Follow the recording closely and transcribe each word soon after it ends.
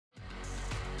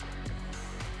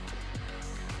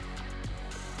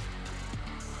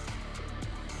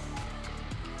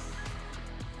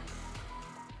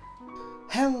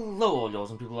Hello all you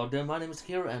awesome people out there, my name is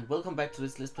Takeru and welcome back to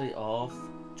this Let's Play of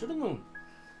To the Moon.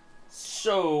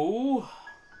 So,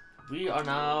 we are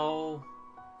now...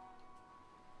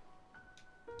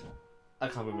 I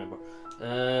can't remember.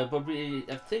 But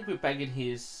I think we're back in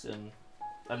his...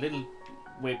 a little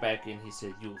way back in his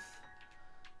youth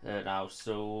now.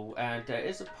 So, and there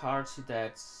is a party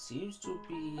that seems to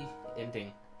be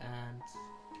ending. And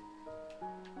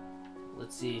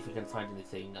let's see if we can find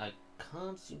anything. I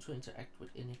can't seem to interact with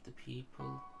any of the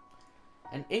people.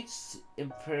 An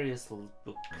Imperial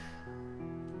book.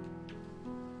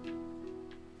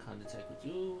 Can't interact with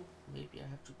you. Maybe I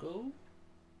have to go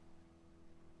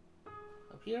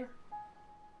up here,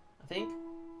 I think.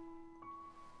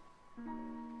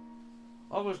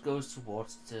 Always goes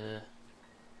towards the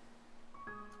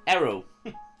arrow.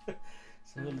 So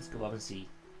let's go up and see.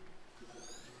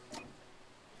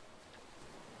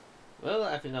 Well,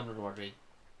 I think I'm not wondering.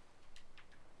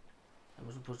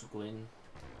 I'm supposed to go in.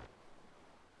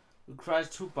 Requires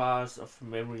 2 bars of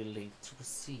memory link to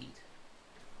proceed.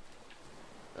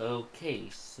 Okay,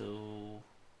 so...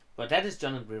 But that is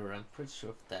John and River, I'm pretty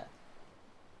sure of that.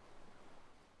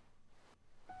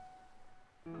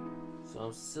 So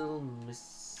I'm still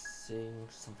missing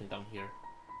something down here.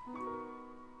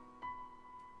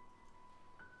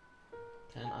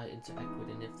 Can I interact with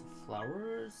any of the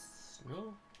flowers?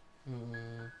 No?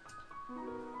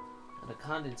 And I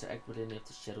can't interact with any of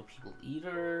the shadow people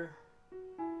either.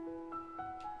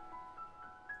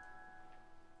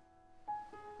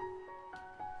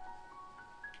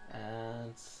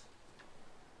 And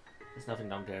there's nothing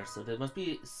down there, so there must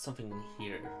be something in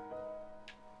here.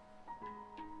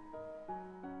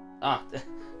 Ah,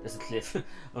 there's a cliff. I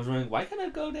was wondering, why can't I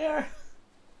go there?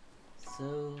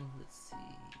 So, let's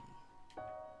see.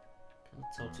 Can I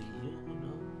talk to you?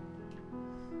 No.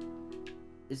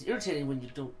 It's irritating when you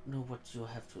don't know what you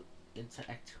have to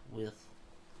interact with.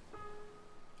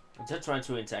 I'm just trying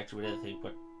to interact with everything,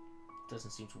 but it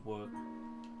doesn't seem to work.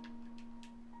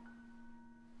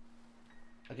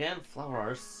 Again,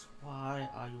 flowers. Why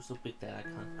are you so big that I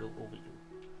can't go over you?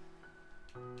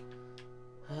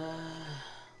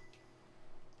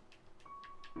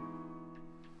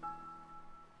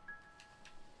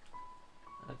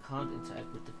 I can't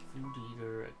interact with the food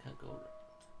either. I can't go.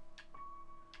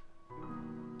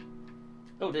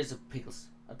 Oh, there's a pickles.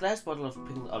 A glass bottle of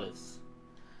pickled olives.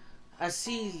 I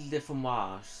see the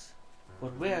fromage,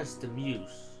 but where's the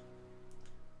muse?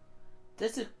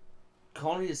 That's the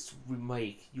corniest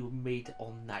remake you made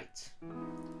all night.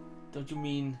 Don't you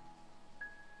mean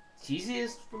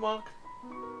cheesiest remark?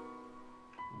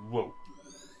 Whoa.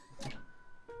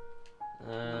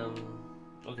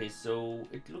 Okay, so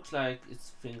it looks like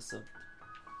it's things on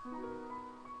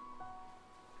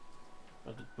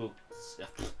the books. Yeah,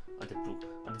 on the book.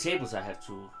 On the tables I have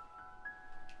to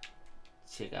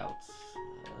check out.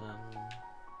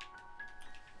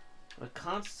 But I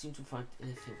can't seem to find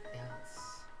anything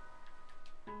else.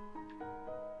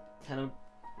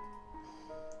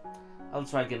 I'll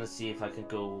try again and see if I can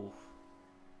go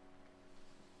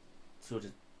to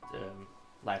the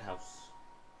lighthouse,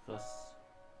 because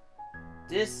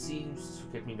this seems to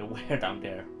get me nowhere down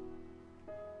there.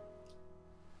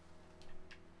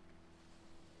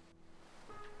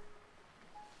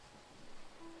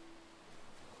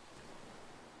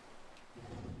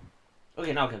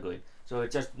 Okay, now I can go in. So I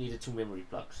just needed 2 memory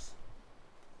blocks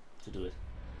to do it.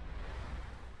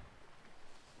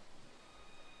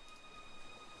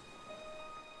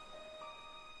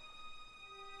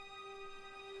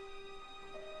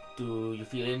 Do you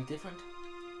feel any different?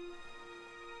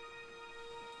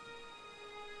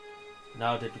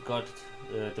 Now that we got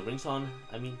the rings on,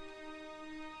 I mean...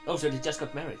 Oh, so they just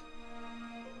got married?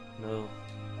 No.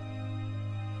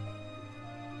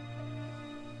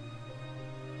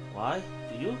 Why?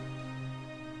 Do you?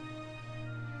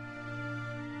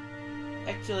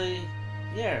 Actually,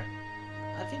 yeah,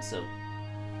 I think so.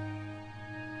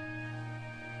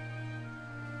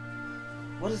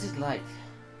 What is it like?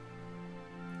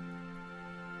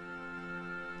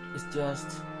 It's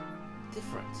just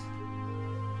different.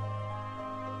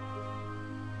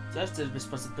 Just the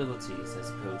responsibilities, I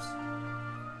suppose.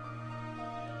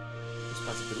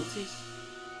 Responsibilities?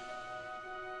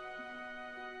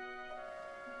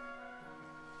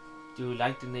 Do you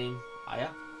like the name Aya?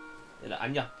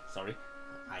 Anya, sorry.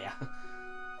 Aya.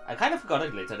 I kind of forgot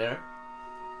it later there.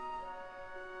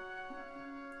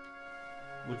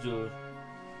 Would you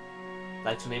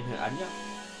like to name her Anya?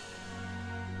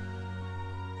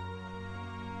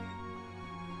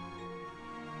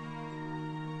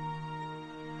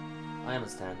 I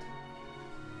understand.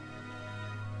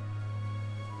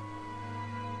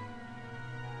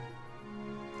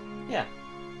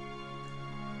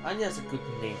 Anya's a good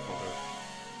name for her.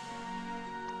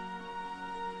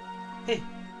 Hey,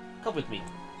 come with me.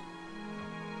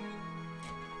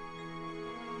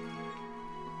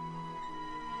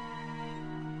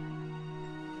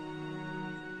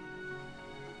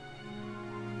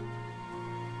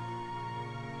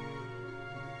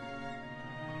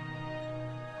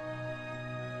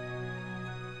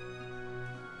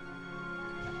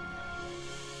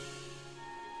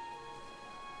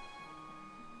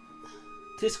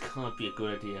 This can't be a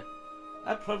good idea.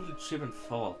 I'll probably trip and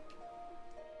fall.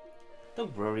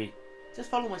 Don't worry,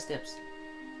 just follow my steps.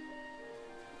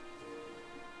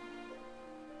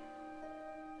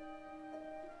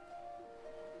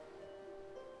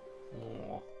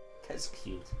 Oh, that's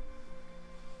cute.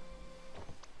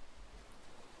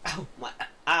 Ow, my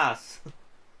ass!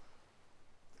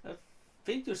 I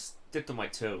think you stepped on my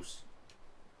toes.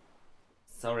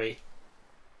 Sorry.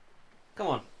 Come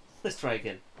on, let's try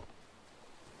again.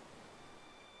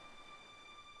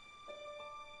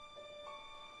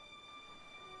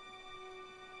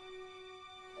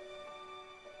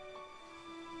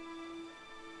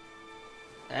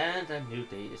 And a new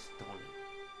day is dawning.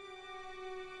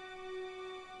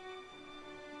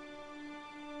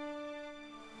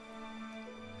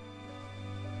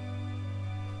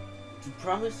 To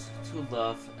promise to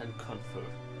love and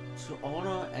comfort, to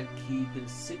honor and keep in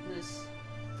sickness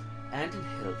and in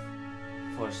health,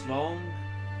 for as long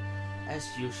as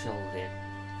you shall live.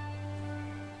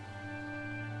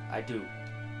 I do.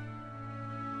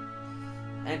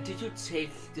 And did you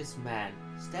take this man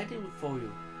standing before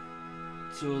you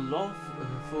to a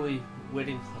lawfully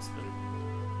wedding husband,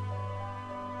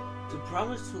 to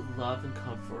promise to love and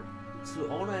comfort, to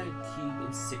honor and keep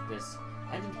in sickness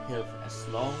and in health as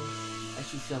long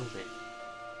as you shall live?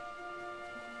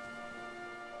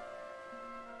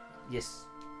 Yes.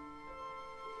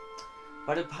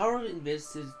 By the power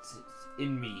invested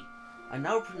in me, I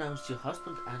now pronounce you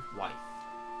husband and wife.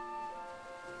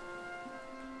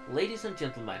 Ladies and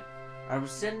gentlemen, I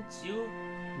present you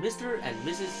Mr. and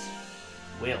Mrs.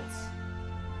 Wales.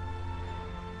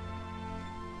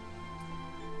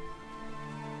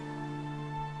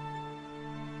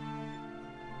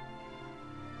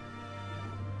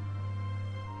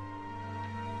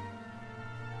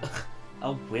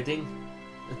 A wedding?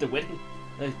 The wedding?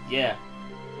 Yeah.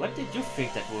 What did you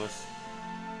think that was?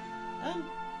 I'm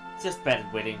just bad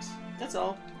at weddings, that's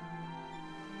all.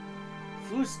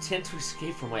 Fools tend to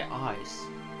escape from my eyes.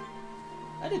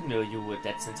 I didn't know you were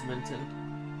that sentimental.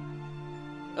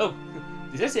 Oh,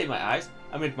 did I say my eyes?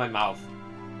 I meant my mouth.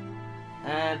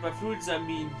 And by fruits I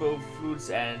mean both fruits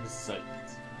and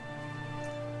soybeans.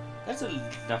 That's a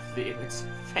lovely image.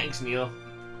 Thanks, Neil.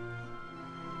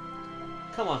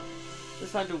 Come on,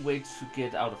 let's find a way to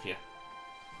get out of here.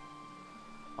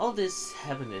 All this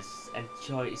happiness and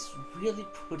joy is really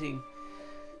putting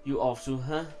you off too,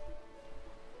 huh?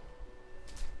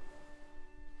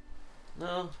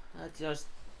 No, I just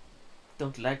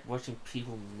don't like watching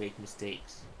people make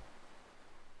mistakes.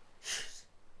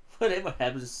 Whatever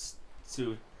happens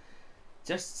to,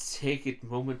 just take it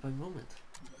moment by moment.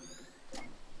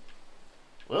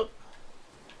 Well,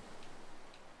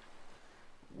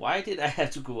 why did I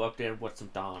have to go up there and watch them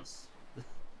dance?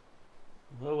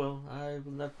 Well, I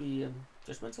will not be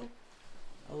judgmental.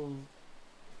 I'll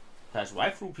pass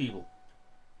right through people.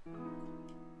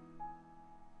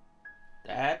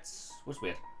 That was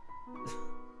weird.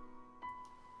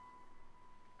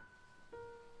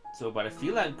 So, but I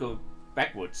feel I'm going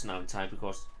backwards now in time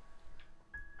because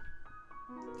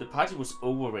the party was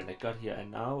over when I got here, and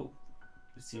now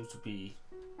it seems to be.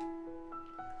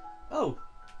 Oh,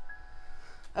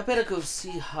 I better go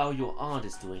see how your aunt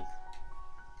is doing.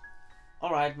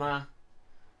 All right, Ma.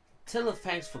 Tell her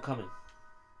thanks for coming.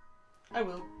 I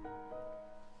will.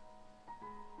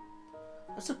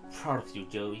 I'm so proud of you,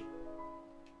 Joey.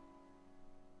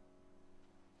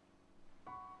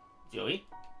 Joey?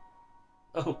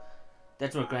 Oh,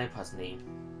 that's my grandpa's name.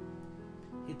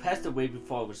 He passed away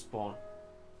before I was born.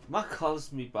 Ma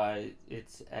calls me by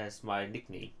it as my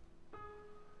nickname.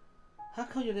 How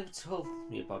come you never told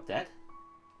me about that?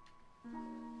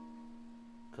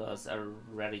 'Cause I'd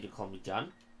rather you call me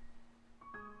John.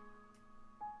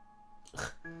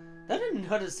 That is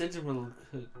not a sentimental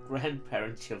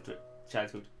grandparent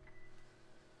childhood.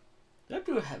 What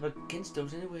do you have against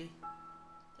those anyway?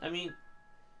 I mean,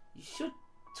 you should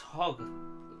talk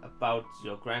about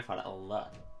your grandfather a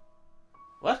lot.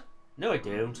 What? No, I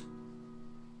don't.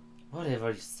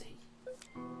 Whatever you say.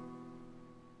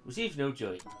 Receive no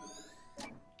joy.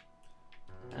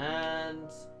 And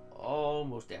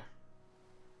almost there.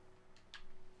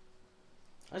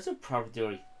 I'm so proud of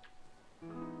Joey.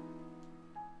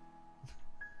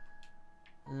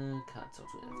 Can't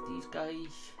talk to any of these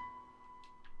guys.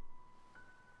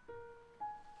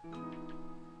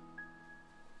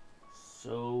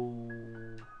 So,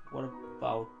 what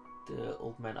about the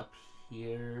old man up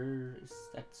here? Is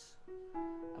that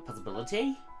a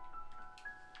possibility?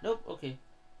 Nope, okay.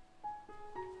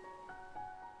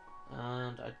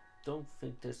 And I don't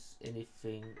think there's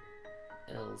anything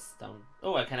else down.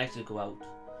 Oh, I can actually go out.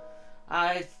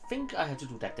 I think I have to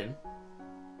do that then.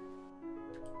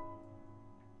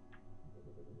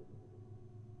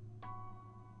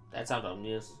 That's out on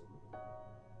news.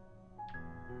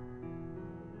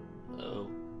 Oh.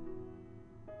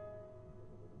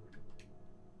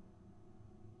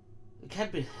 It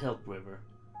can't be helped, River.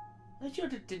 I sure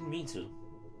didn't mean to.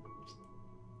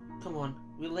 Come on,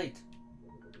 we're late.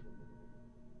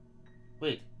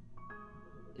 Wait.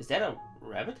 Is that a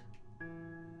rabbit?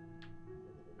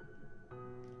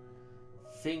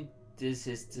 Think this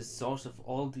is the source of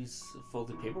all these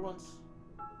folded paper ones?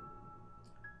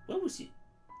 Why was he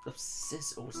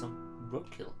obsessed over some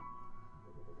roadkill?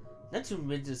 Not to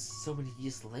mention so many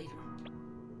years later.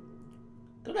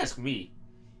 Don't ask me.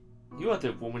 You are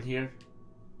the woman here.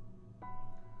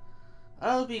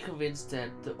 I'll be convinced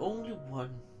that the only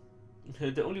one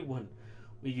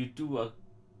where you do a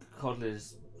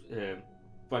cordless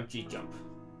bungee jump.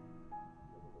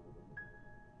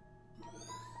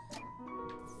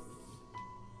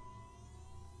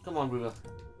 Come on, River.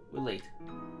 We're late.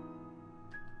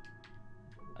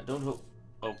 I don't hope.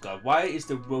 Oh god, why is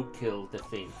the roadkill the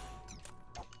thing?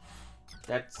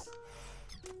 That's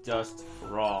just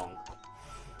wrong.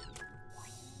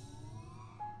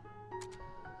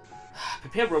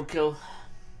 Prepare roadkill.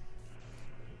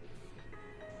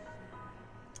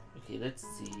 Okay, let's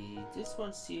see. This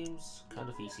one seems kind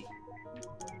of easy.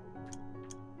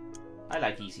 I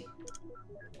like easy.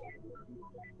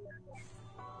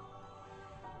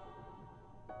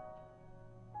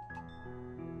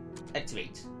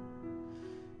 Activate.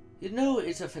 You know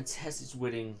it's a fantastic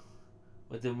wedding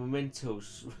with the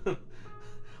mementos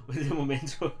with the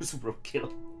mementos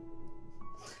roadkill.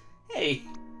 Hey,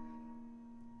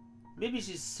 maybe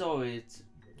she saw it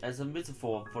as a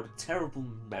metaphor for the terrible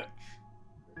marriage.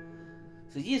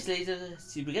 So years later,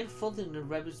 she began folding the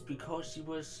rabbits because she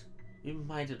was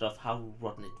reminded of how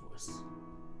rotten it was.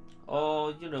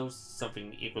 Or, you know,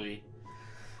 something equally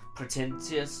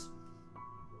pretentious.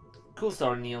 Cool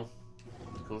story, Neil.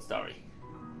 Cool story.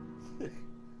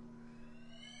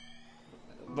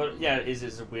 But yeah, it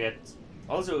is weird.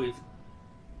 Also, if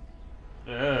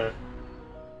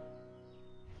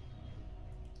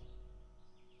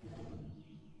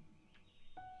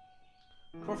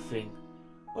poor thing.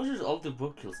 What is all the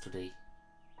work kills today?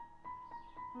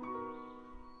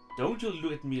 Don't you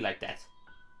look at me like that.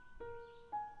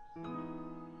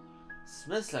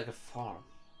 Smells like a farm.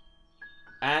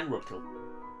 And roadkill.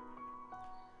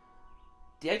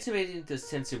 Deactivating the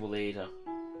Sense Simulator.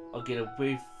 Or get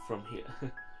away from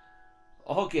here.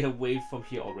 Or get away from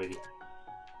here already.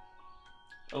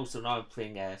 Oh, so now I'm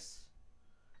playing as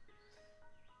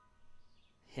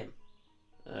him.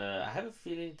 I have a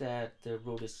feeling that the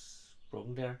road is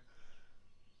broken there.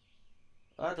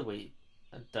 Other way,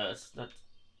 it does not.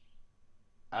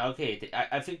 Okay,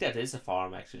 I think that is a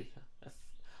farm actually.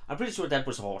 I'm pretty sure that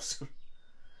was a horse.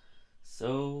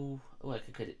 So, oh, I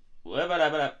can cut it. Oh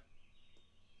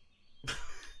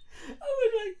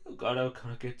god, I'm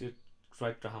gonna get it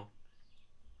right down.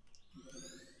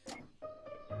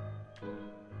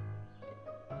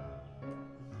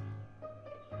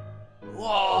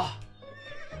 Whoa!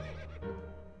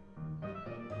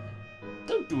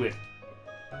 Don't do it.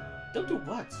 Don't do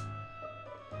what?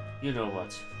 You know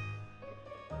what?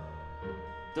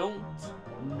 Don't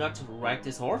not ride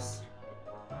this horse.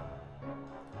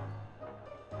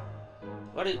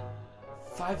 What are you,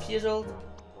 5 years old?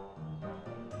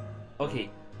 Okay,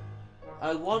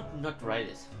 I won't not ride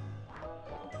it.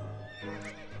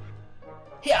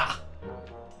 Yeah.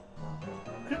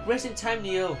 Quick racing time,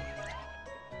 Neo.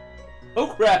 Oh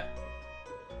crap!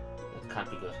 That can't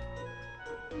be good.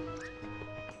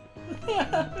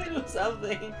 Do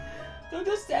something. Don't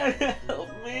just stand and help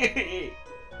me.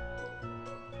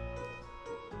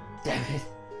 Damn it.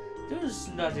 That was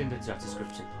not in the job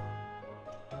description.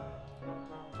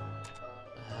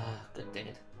 God dang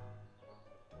it.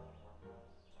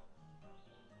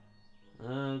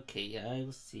 Okay, I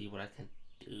will see what I can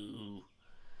do.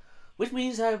 Which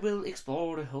means I will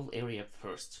explore the whole area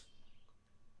first.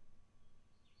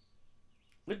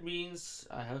 Which means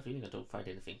I have a feeling I don't find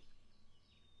anything.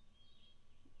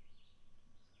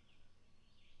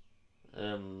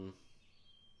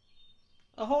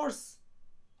 A horse!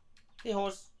 Hey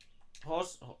horse!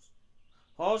 Horse, horse.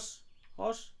 Horse!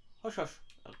 Hush, hush, hush.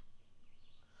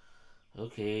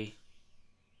 Okay,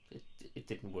 it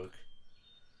didn't work.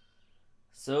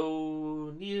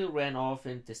 So Neil ran off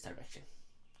in this direction.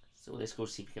 So let's go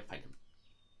see if we can find him.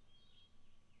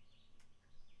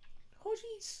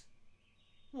 Horsies,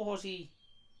 horsey.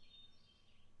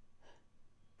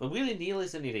 But really, Neil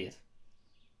is an idiot.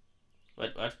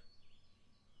 What?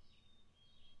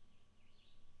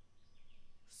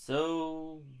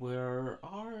 So, where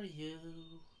are you?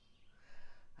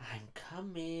 I'm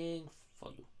coming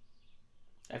for you.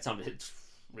 That sounded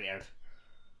weird.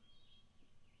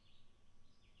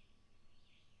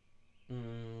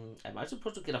 Am I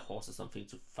supposed to get a horse or something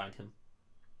to find him?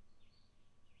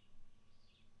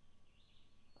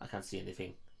 I can't see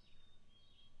anything.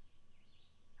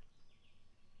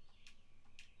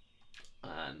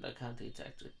 And I can't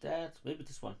interact with that. Maybe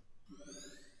this one.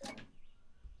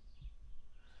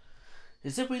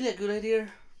 Is that really a good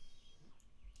idea?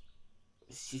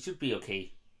 She should be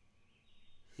okay.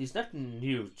 She's not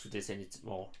new to this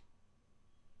anymore.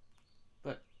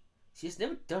 But she's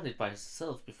never done it by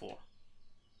herself before.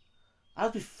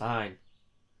 I'll be fine.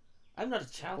 I'm not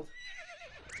a child.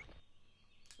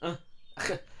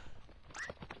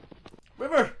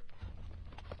 River!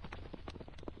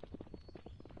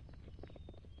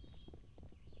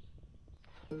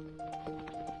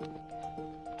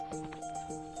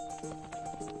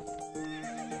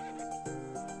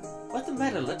 What's the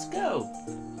matter? Let's go!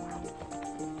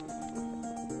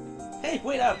 Hey,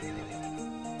 wait up!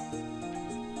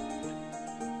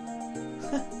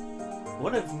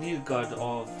 What if Neil got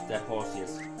off that horse,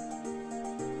 yes?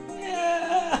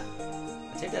 Yeah!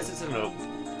 I take that as a no.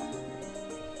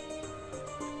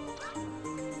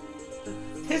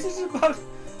 This is about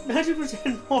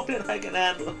 90% more than I can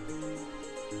handle.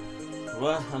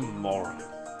 What a moron.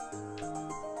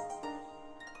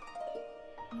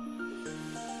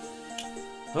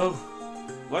 Oh,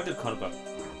 what did call about?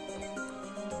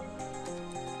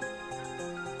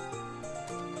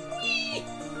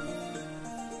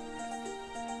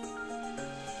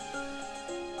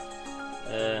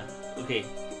 Okay.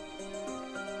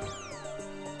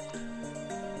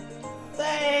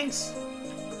 Thanks!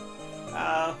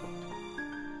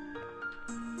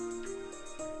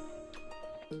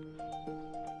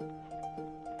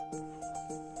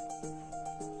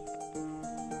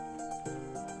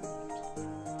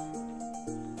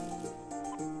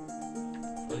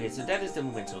 Okay, so that is the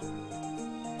memento.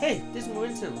 Hey, this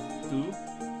memento too.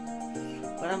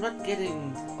 But I'm not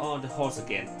getting on the horse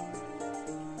again.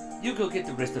 You go get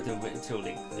the rest of the memento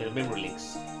link, memory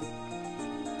links.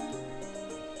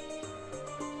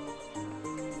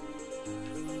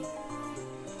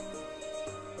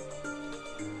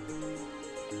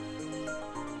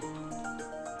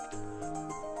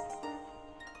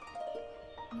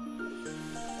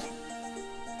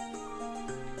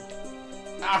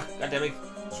 Ah, goddammit.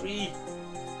 3.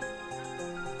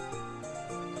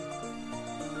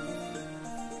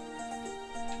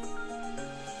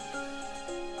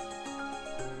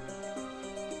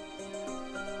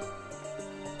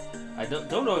 I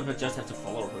don't know if I just have to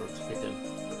follow her to get them.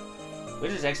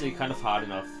 Which is actually kind of hard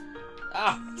enough.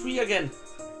 Ah, 3 again!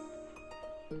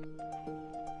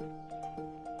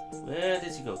 Where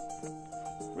did she go?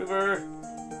 River!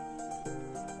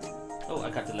 Oh,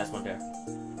 I got the last one there.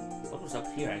 What was up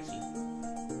here actually?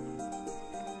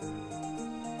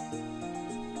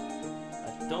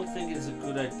 I don't think it's a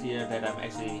good idea that I'm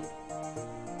actually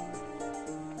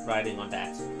riding on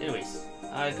that. Anyways,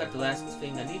 I got the last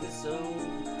thing I needed, so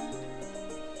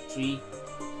 3,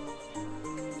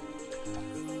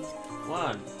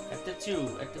 1, at the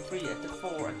 2, at the 3, at the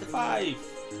 4, at the 5.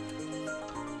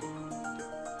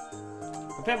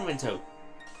 Prepare memento.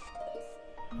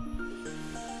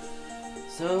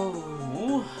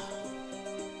 So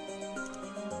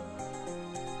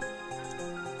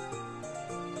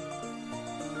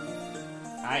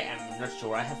I am not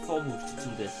sure. I have 4 moves to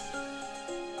do this.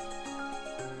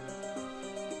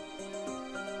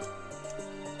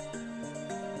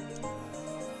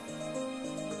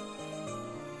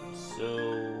 So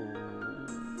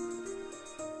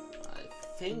I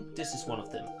think this is one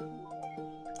of them.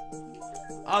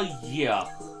 Oh yeah.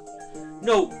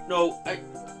 No,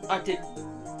 I did.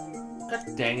 God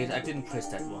dang it, I didn't press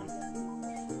that one.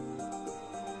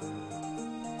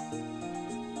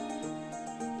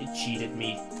 It cheated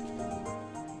me.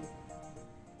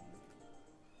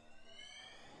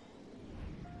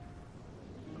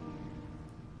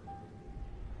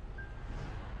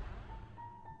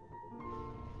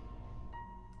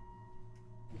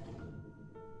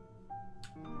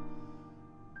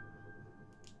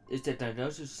 Is the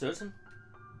diagnosis certain?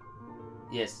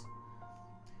 Yes.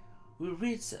 We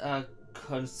reach a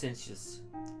consensus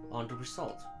on the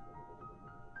result.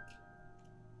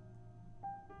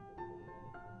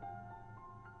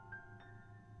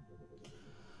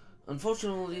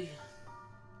 Unfortunately,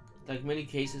 like many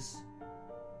cases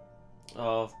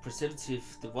of perceptive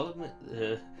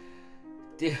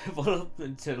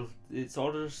developmental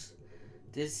disorders,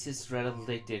 this is rather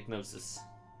late diagnosis.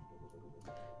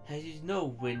 How do you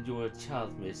know when you're a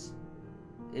child, miss?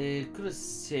 It could have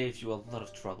saved you a lot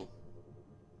of trouble.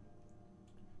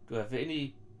 Do you have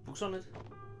any books on it?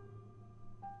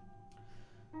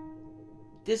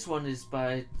 This one is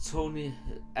by Tony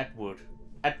Atwood.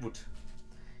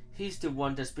 He's the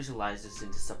one that specializes in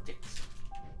the subject.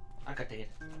 I got it.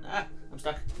 I'm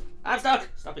stuck. I'm stuck.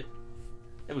 Stop it.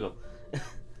 There we go.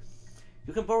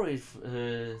 You can borrow it.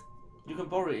 You can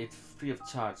borrow it free of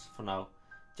charge for now.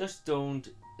 Just don't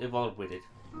evolve with it.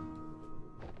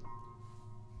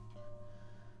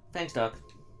 Thanks, Doc.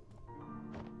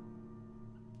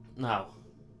 Now,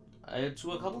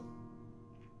 to a couple,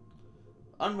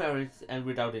 unmarried and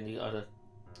without any other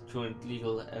current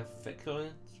legal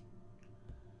affiliates.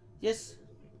 Yes,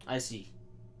 I see.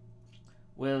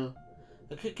 Well,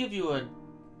 I could give you a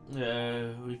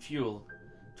refuel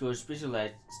to a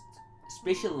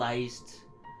specialized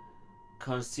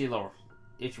concealer,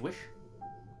 if you wish.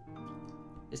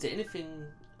 Is there anything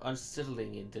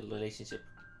unsettling in the relationship?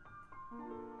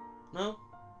 No?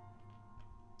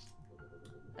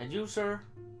 And you, sir?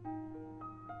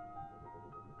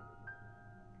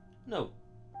 No,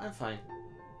 I'm fine.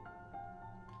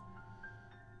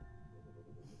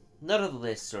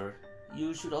 Nevertheless, sir,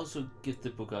 you should also give the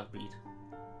book a read.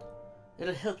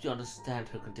 It'll help you understand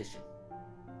her condition.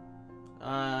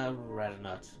 Rather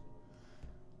not.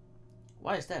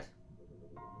 Why is that?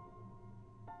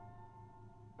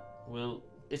 Well,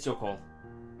 it's your call.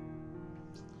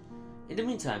 In the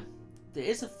meantime, there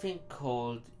is a thing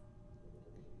called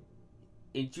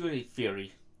injury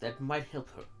theory that might help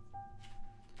her.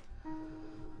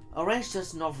 A ranch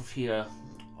just north of here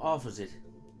offers it.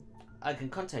 I can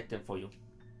contact them for you.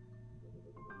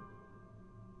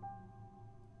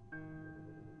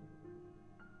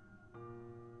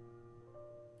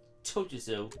 Told you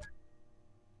so.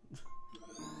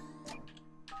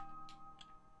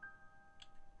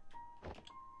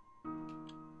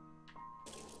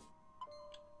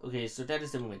 Okay, so that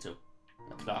is the memento.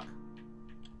 A clock.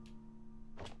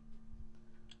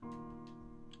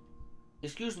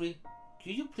 Excuse me,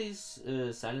 could you please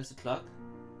silence the clock?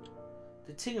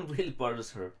 The tingling really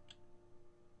bothers her.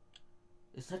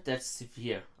 It's not that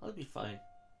severe. I'll be fine.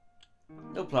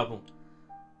 No problem.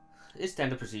 It's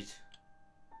standard procedure.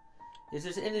 If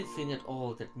there's anything at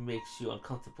all that makes you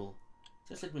uncomfortable,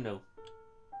 just let me know.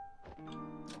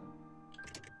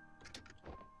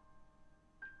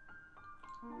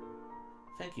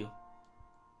 Thank you.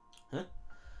 Huh?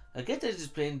 I get that it's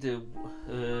playing the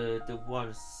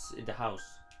ones in the house.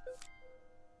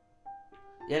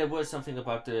 Yeah, there was something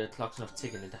about the clocks not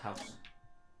ticking in the house.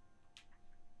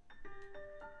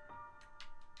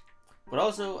 But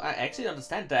also, I actually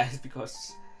understand that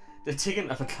because the ticking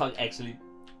of a clock actually,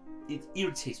 it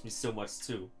irritates me so much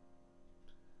too.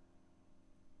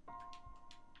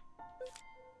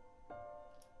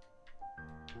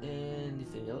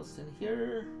 Anything else in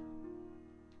here?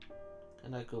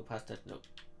 Can I go past that? No.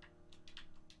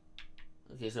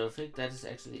 Okay, so I think that is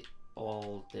actually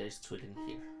all there is to it in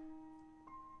here.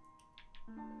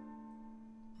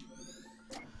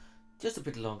 Just a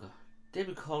bit longer. They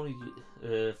will call you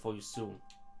for you soon.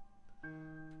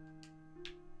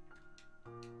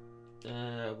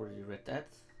 I already read that.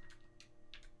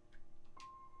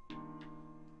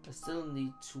 I still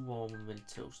need 2 more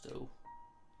mementos though.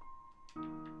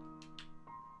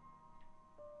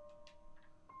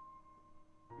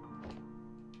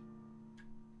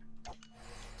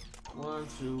 1,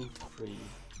 2, 3.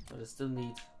 But I still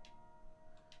need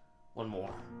 1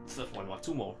 more. 1 more,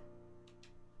 2 more.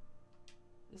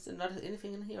 Is there not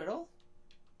anything in here at all?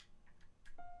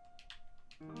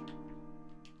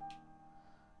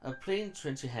 A plain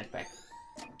trendy handbag.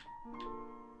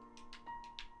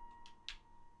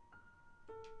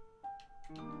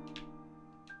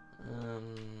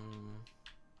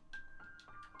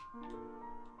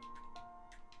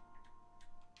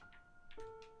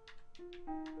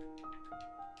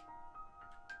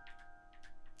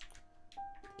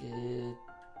 It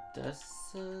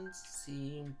doesn't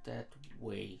seem that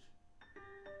way.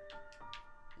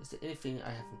 Is there anything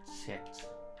I haven't checked?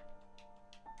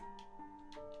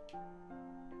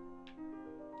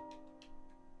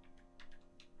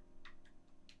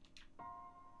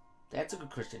 That's a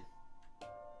good question.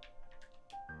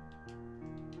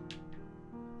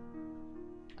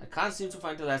 I can't seem to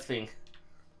find the last thing.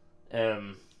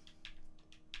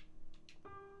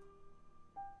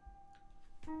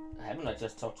 Haven't I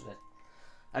just talked to that?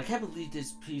 I can't believe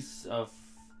this piece of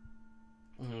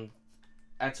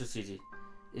atrocity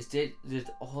is dated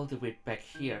all the way back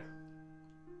here.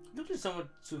 Looked like someone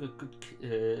took good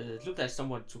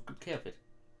care of it.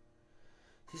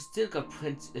 He's still got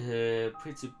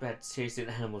pretty bad taste in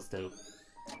animals though.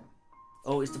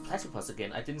 Oh, it's the platypus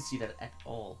again. I didn't see that at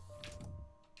all.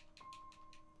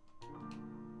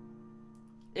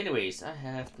 Anyways, I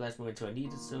have plasma until I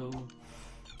need it, so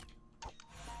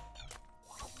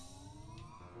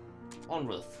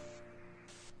onward.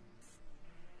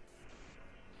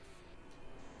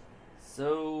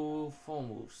 So 4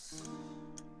 moves.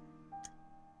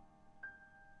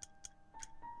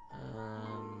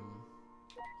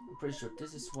 I'm pretty sure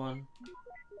this is one.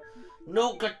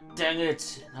 No, god dang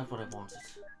it! Not what I wanted.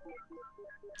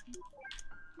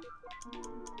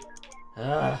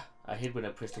 I hate when I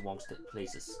press the wrong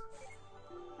places.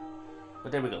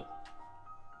 But there we go.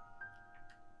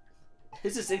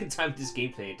 It's the second time this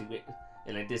gameplay,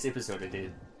 and like this episode I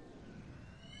did.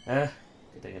 God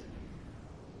dang it.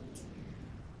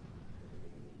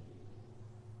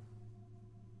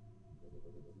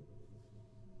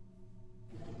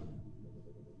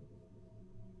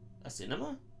 A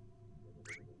cinema?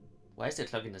 Why is there a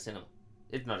clock in the cinema?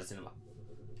 It's not a cinema.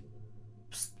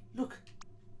 Psst, look!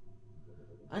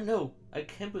 I know, I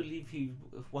can't believe he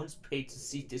once paid to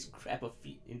see this crap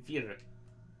in theater.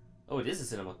 Oh, it is a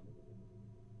cinema.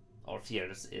 Or theater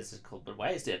is it called, but why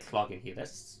is there a clock in here?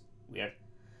 That's weird.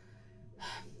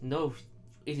 No,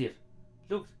 idiot.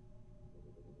 Look.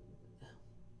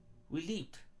 We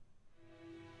leaped.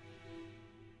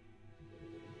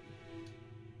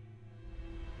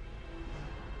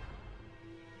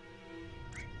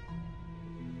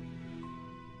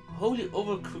 Holy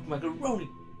overcooked macaroni!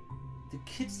 The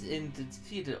kid's in the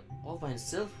theater all by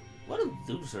himself? What a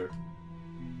loser.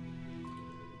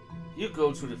 You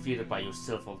go to the theater by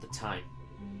yourself all the time.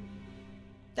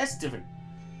 That's different.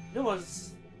 No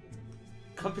one's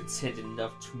competent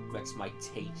enough to match my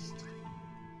taste.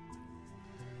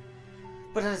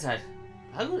 But aside,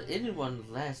 how could anyone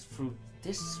last through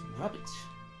this rubbish?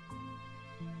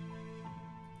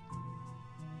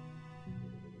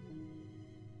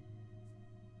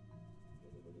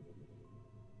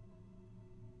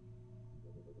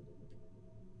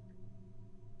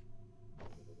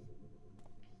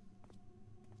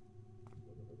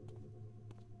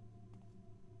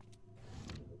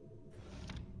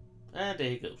 And there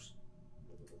he goes.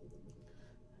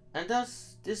 And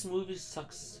thus, this movie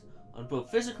sucks on both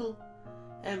physical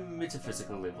and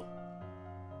metaphysical level.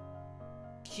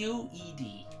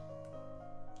 QED.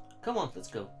 Come on, let's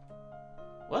go.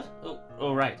 What?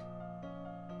 Oh, right.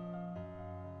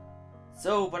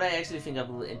 So, but I actually think I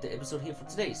will end the episode here for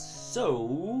today.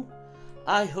 So,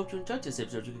 I hope you enjoyed this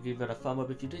episode. You can give it a thumb up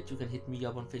if you did. You can hit me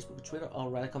up on Facebook or Twitter, or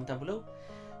write a comment down below.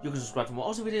 You can subscribe for more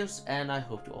awesome videos, and I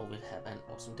hope you all will have an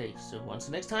awesome day. So,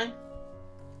 until next time,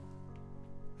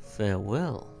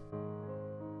 farewell.